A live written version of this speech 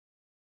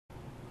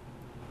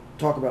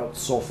talk about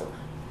sulfur.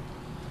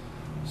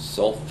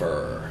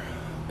 Sulphur,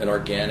 an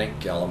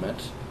organic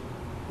element,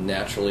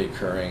 naturally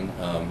occurring,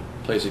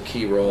 plays a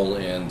key role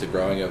in the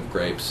growing of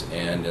grapes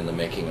and in the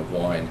making of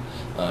wine.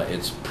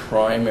 Its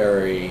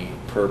primary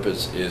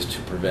purpose is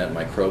to prevent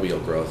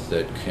microbial growth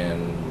that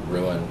can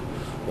ruin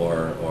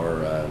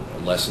or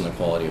lessen the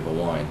quality of a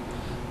wine.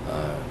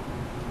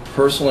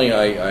 Personally,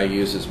 I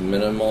use as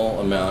minimal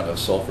amount of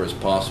sulfur as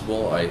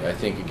possible. I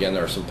think, again,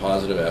 there are some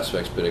positive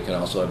aspects, but it can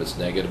also have its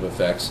negative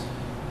effects.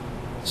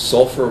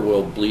 Sulfur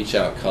will bleach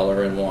out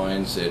color in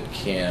wines. It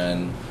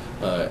can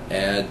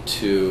add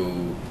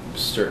to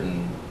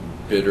certain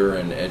bitter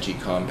and edgy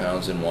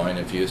compounds in wine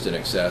if used in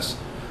excess.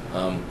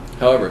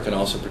 However, it can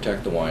also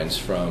protect the wines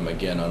from,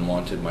 again,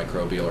 unwanted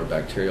microbial or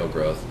bacterial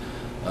growth.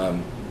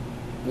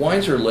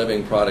 Wines are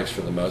living products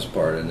for the most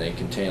part, and they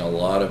contain a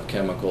lot of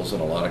chemicals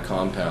and a lot of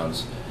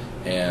compounds,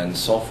 and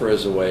sulfur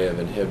is a way of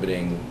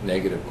inhibiting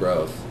negative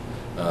growth.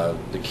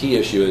 The key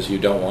issue is you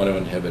don't want to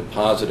inhibit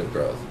positive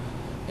growth,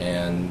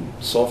 and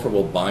sulfur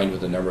will bind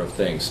with a number of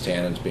things,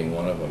 tannins being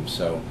one of them.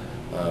 So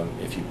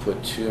if you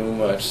put too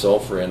much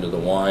sulfur into the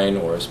wine,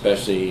 or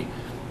especially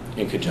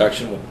in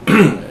conjunction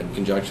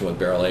with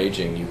barrel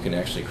aging, you can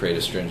actually create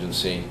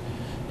astringency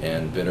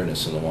and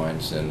bitterness in the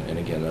wines, and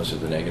again, those are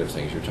the negative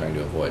things you're trying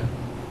to avoid.